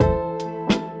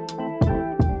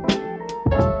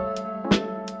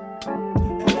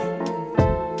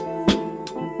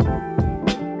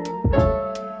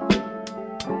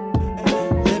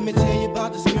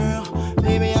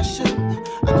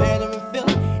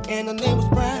and her name was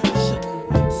Brown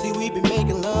Sugar. See, we been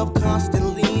making love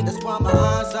constantly. That's why my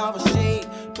eyes are a shade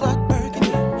blood burgundy.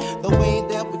 The way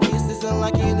that we kiss isn't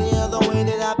like any other way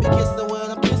that I be kissing when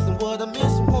I'm kissing what I'm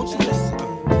missing. Won't you listen?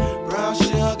 Brown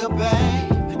sugar,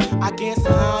 babe. I get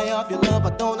so high off your love, I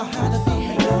don't know how to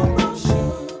behave. Brown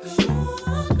sugar.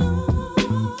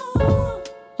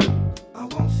 I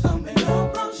want some of your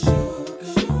brown sugar.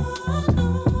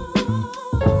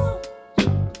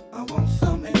 I want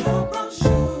some of your brown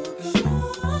sugar.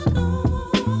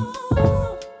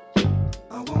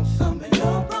 I want some of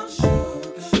your brown sugar.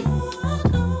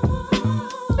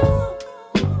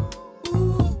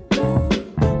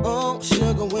 Oh,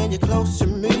 sugar, when you're close to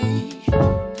me,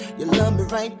 you love me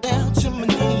right down to my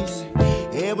knees.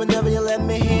 And whenever you let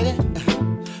me hit it,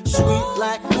 sweet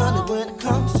like honey when it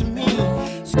comes to me.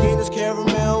 Skin is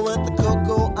caramel with the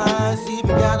cocoa eyes.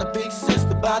 Even got a big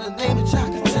sister by the name of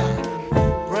Chocolate Time.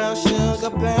 Brown sugar,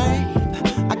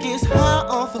 babe. I get high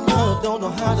off of love, don't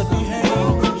know how to behave.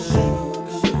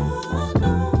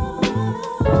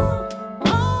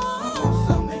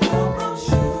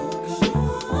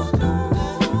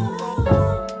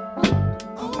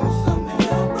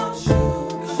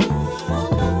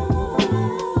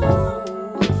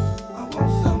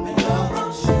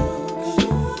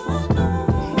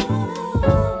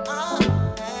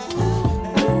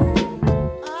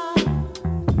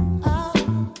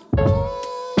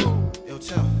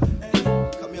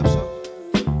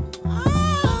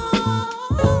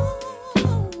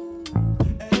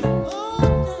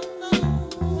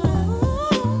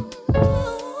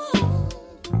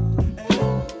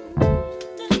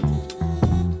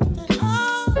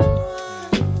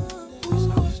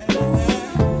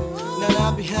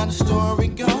 How the story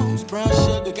goes, brown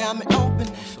sugar got me open.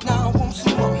 Now I want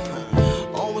some more.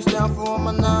 Always down for all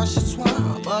my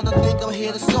nonchalant, but I think I'm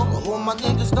here to solo. Hold my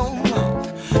niggas don't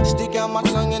mind. Stick out my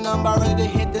tongue and I'm about ready to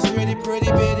hit this pretty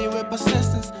bitty with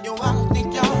persistence. Yo, I don't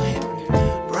think y'all hit me.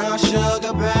 Brown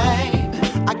sugar, babe.